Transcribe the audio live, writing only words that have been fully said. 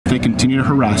they continue to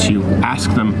harass you,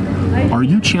 ask them, are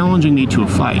you challenging me to a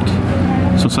fight?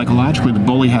 So psychologically, the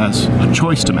bully has a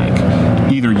choice to make.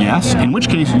 Either yes, in which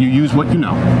case you use what you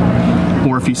know,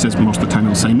 or if he says, most of the time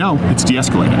he'll say no, it's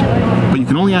de-escalated. But you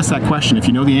can only ask that question if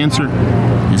you know the answer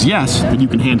is yes, then you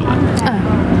can handle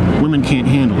it. Women can't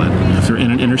handle it if they're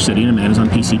in an inner city and a man is on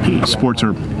PCP. Sports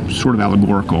are sort of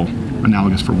allegorical,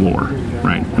 analogous for war,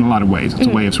 right? In a lot of ways. It's a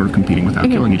way of sort of competing without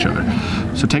killing each other.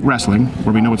 So take wrestling,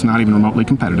 where we know it's not even remotely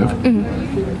competitive.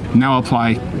 Now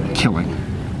apply killing.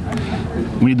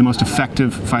 We need the most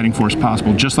effective fighting force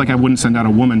possible. Just like I wouldn't send out a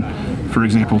woman, for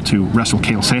example, to wrestle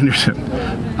Cale Sanderson.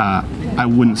 I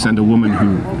wouldn't send a woman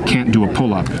who can't do a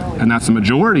pull-up, and that's the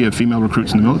majority of female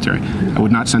recruits in the military. I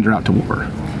would not send her out to war.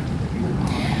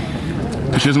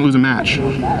 She doesn't lose a match.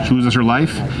 She loses her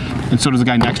life, and so does the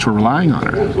guy next to her relying on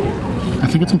her. I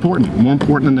think it's important, more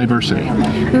important than diversity.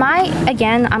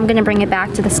 Again, I'm going to bring it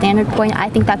back to the standard point. I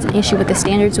think that's an issue with the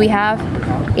standards we have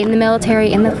in the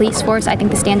military, in the police force. I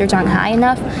think the standards aren't high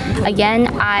enough. Again,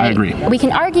 I agree. We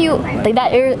can argue that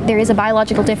there is a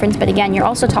biological difference, but again, you're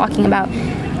also talking about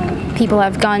people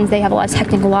have guns, they have a lot of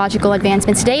technological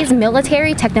advancements. Today's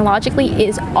military, technologically,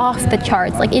 is off the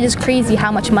charts. Like, it is crazy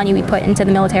how much money we put into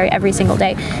the military every single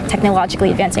day, technologically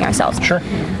advancing ourselves. Sure.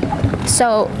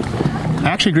 So, I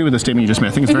actually agree with the statement you just made.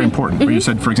 I think it's very important. Where you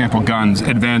said, for example, guns,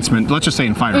 advancement, let's just say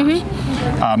in firearms.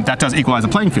 That does equalize the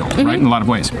playing field, right, in a lot of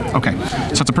ways. Okay,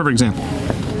 so it's a perfect example.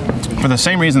 For the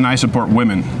same reason I support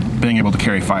women being able to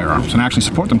carry firearms, and I actually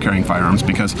support them carrying firearms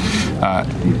because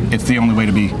it's the only way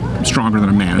to be stronger than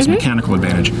a man. It's a mechanical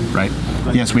advantage, right?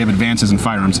 Yes, we have advances in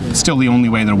firearms. It's still the only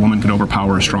way that a woman can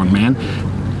overpower a strong man.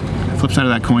 Flip side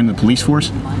of that coin, the police force,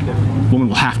 a woman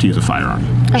will have to use a firearm.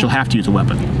 She'll have to use a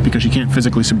weapon because she can't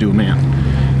physically subdue a man.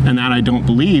 And that, I don't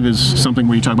believe, is something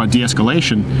where you talk about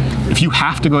de-escalation. If you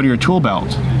have to go to your tool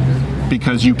belt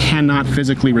because you cannot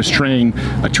physically restrain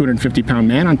a 250-pound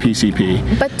man on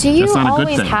PCP, but do you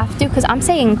always have to? Because I'm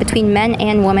saying between men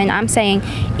and women, I'm saying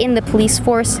in the police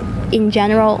force in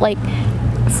general, like,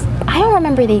 I don't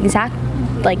remember the exact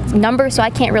number, so I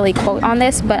can't really quote on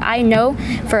this, but I know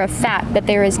for a fact that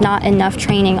there is not enough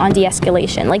training on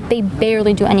de-escalation. Like, they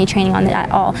barely do any training on it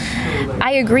at all.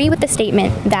 I agree with the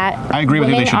statement that I agree with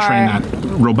you, they should train that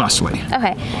robustly.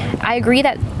 Okay. I agree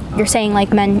that you're saying,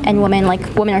 like, men and women,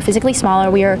 like, women are physically smaller,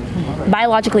 we are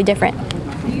biologically different.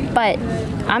 But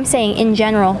I'm saying, in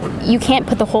general, you can't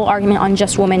put the whole argument on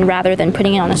just women rather than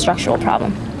putting it on a structural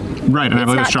problem. Right, and I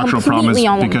believe the structural problem is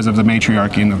because of the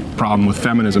matriarchy and the problem with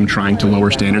feminism trying to lower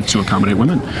standards to accommodate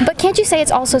women. But can't you say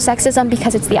it's also sexism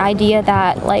because it's the idea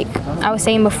that, like I was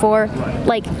saying before,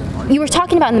 like, you were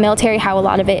talking about in the military how a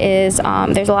lot of it is,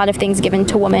 there's a lot of things given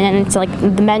to women, and it's like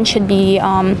the men should be,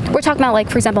 we're talking about, like,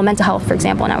 for example, mental health, for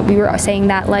example, and we were saying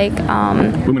that, like,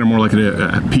 women are more likely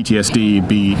to PTSD,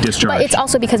 be discharged. But it's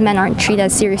also because men aren't treated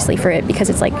as seriously for it, because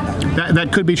it's like...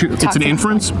 That could be true. It's an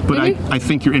inference, but I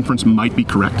think your inference might be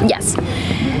correct. Yes.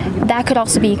 That could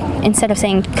also be, instead of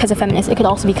saying because of feminists, it could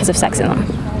also be because of sexism.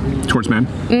 Towards men?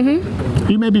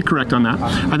 You may be correct on that.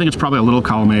 I think it's probably a little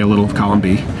column A, a little column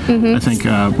B. I think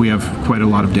we have quite a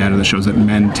lot of data that shows that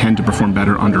men tend to perform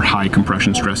better under high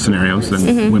compression stress scenarios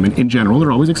than women in general. There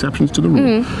are always exceptions to the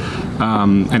rule.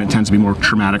 And it tends to be more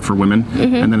traumatic for women.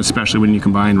 And then especially when you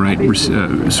combine, right,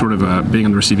 sort of being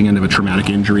on the receiving end of a traumatic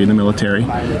injury in the military.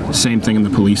 Same thing in the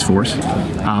police force.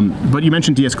 But you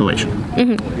mentioned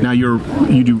de-escalation. Now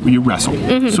you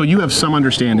wrestle. So you have some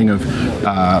understanding of,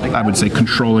 I would say,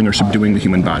 controlling or subduing the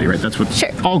human body, right? That's what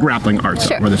all grappling arts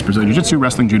are, whether it's Brazilian Jiu-Jitsu,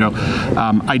 wrestling, judo.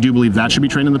 I do believe that should be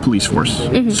trained in the police force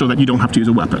so that you don't have to use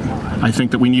a weapon. I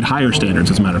think that we need higher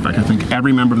standards, as a matter of fact. I think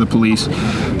every member of the police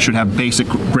should have basic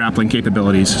grappling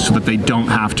capabilities so that they don't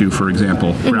have to, for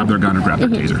example, grab their gun or grab their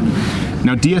taser.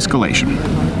 Now, de-escalation.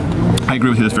 I agree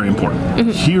with you, that's very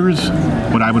important. Here's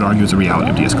what I would argue is the reality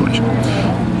of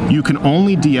de-escalation. You can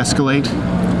only de-escalate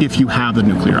if you have the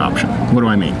nuclear option. What do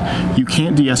I mean? You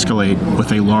can't de-escalate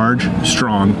with a large,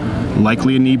 strong,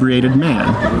 likely inebriated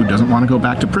man who doesn't want to go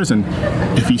back to prison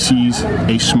if he sees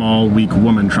a small, weak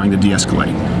woman trying to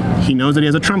de-escalate. He knows that he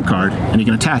has a trump card and he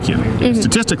can attack you.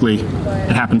 Statistically,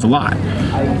 it happens a lot.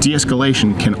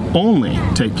 De-escalation can only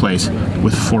take place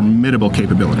with formidable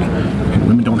capability. And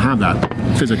women don't have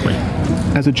that physically.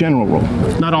 As a general rule.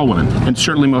 Not all women, and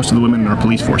certainly most of the women in our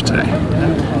police force today.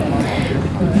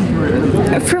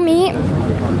 For me,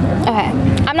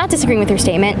 I'm not disagreeing with your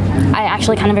statement. I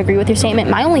actually kind of agree with your statement.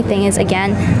 My only thing is,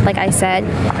 again, like I said,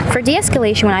 for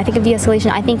de-escalation, when I think of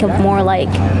de-escalation, I think of more like,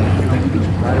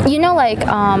 you know, like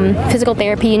physical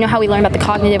therapy. You know how we learn about the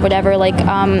cognitive whatever. Like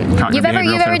you've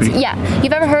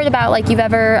ever heard about, like, you've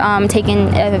ever taken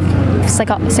a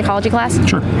psychology class?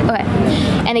 Sure. Okay.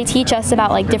 And they teach us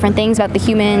about, like, different things about the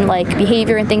human, like,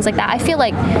 behavior and things like that. I feel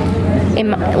like,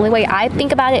 the way I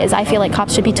think about it is, I feel like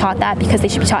cops should be taught that, because they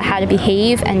should be taught how to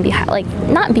behave and like,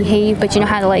 not behave, but you know,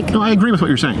 how to, like. No, I agree with what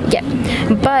you're saying. Yeah,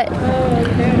 but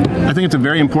I think it's a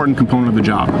very important component of the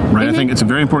job, right? I think it's a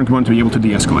very important component to be able to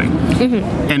de-escalate.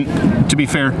 And to be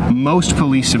fair, most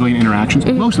police civilian interactions,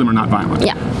 most of them are not violent.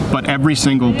 Yeah. But every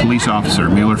single police officer,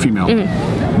 male or female,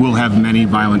 will have many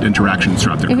violent interactions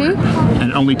throughout their career, and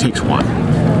it only takes one.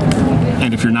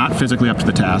 And if you're not physically up to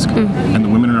the task, and the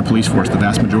women in our police force, the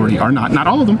vast majority are not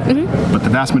all of them, but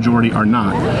the vast majority are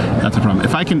not, that's a problem.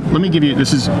 If I can, let me give you,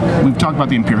 we've talked about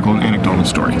the empirical and anecdotal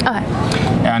story. Okay.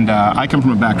 And I come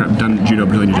from a background, I've done judo,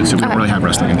 Brazilian jiu-jitsu. We don't really have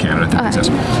wrestling in Canada, I think it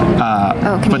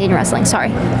exists. Canadian wrestling,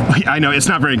 sorry. I know, it's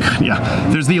not very good, yeah.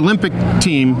 There's the Olympic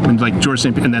team, and like George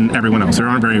St. and then everyone else.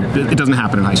 It doesn't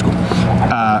happen in high school.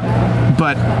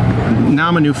 But now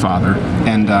I'm a new father,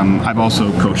 and I've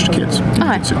also coached kids in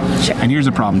jiu-jitsu. Sure. And here's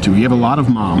a problem too. You have a lot of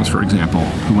moms, for example,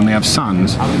 who when they have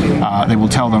sons, they will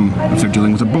tell them if they're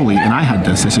dealing with a bully, and I had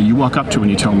this, they say, you walk up to him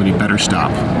and you tell him that he better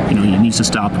stop. You know, he needs to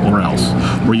stop or else.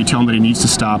 Or you tell him that he needs to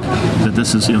stop, that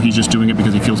this is, you know, he's just doing it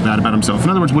because he feels bad about himself. In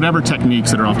other words, whatever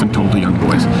techniques that are often told to young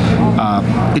boys.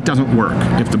 It doesn't work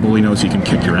if the bully knows he can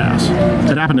kick your ass.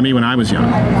 It happened to me when I was young.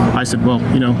 I said, well,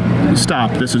 you know,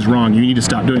 stop, this is wrong, you need to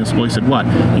stop doing this. The bully said, what?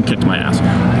 And kicked my ass.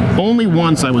 Only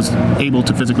once I was able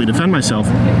to physically defend myself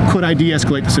could I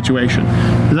de-escalate the situation.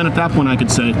 And then at that point I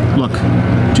could say, look,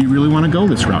 do you really want to go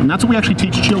this route? And that's what we actually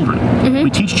teach children. We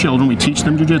teach children, we teach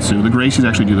them jiu-jitsu. The Gracies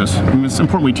actually do this. And it's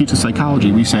important we teach the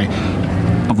psychology. We say,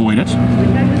 avoid it.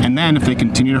 And then if they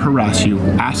continue to harass you,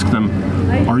 ask them,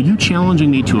 are you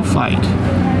challenging me to a fight?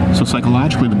 So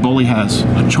psychologically, the bully has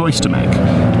a choice to make.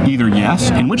 Either yes,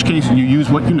 in which case you use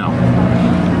what you know,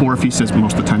 or if he says,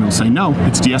 most of the time he'll say no,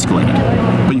 it's de-escalated.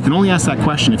 But you can only ask that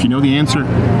question if you know the answer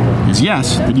is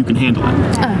yes, that you can handle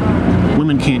it.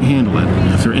 Women can't handle it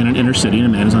if they're in an inner city and a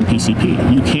man is on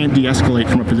PCP. You can't de-escalate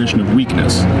from a position of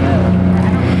weakness.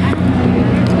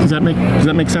 Does that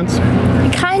make sense?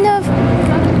 Kind of.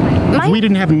 If we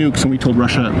didn't have nukes and we told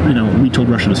Russia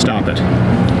to stop it,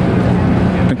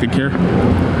 think they'd care?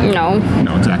 No.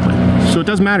 No, exactly. So it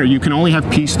does matter. You can only have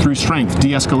peace through strength,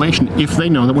 de-escalation, if they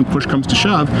know that when push comes to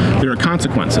shove, there are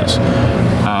consequences.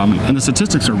 And the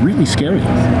statistics are really scary.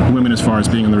 Women as far as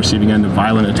being on the receiving end of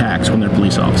violent attacks when they're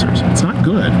police officers. It's not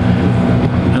good.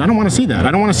 And I don't want to see that.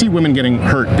 I don't want to see women getting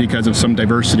hurt because of some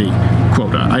diversity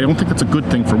quota. I don't think that's a good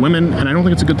thing for women, and I don't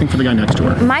think it's a good thing for the guy next to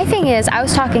her. My thing is, I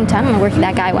was talking to, I don't know where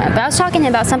that guy went, but I was talking to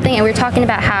him about something, and we were talking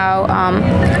about how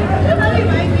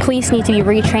police need to be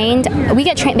retrained. They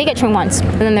get trained once,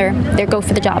 and then they're go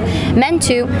for the job. Men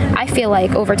too, I feel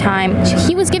like over time,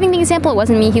 he was giving the example, it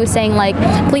wasn't me, he was saying like,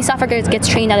 police officer gets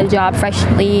trained out of the job,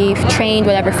 freshly trained,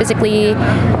 whatever, physically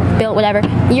built, whatever.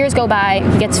 Years go by,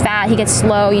 he gets fat, he gets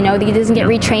slow, you know, he doesn't get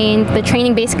retrained, the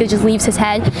training basically just leaves his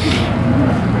head.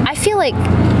 I feel like,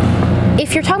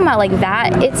 if you're talking about like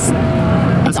that, it's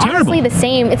honestly the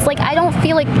same. It's like, I don't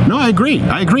feel like... No, I agree.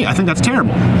 I think that's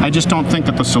terrible. I just don't think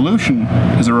that the solution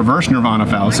is a reverse nirvana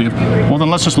fallacy of, well, then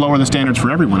let's just lower the standards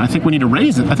for everyone. I think we need to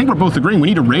raise it. I think we're both agreeing we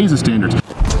need to raise the standards.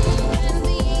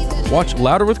 Watch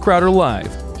Louder with Crowder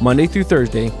live, Monday through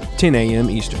Thursday, 10 a.m.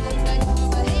 Eastern.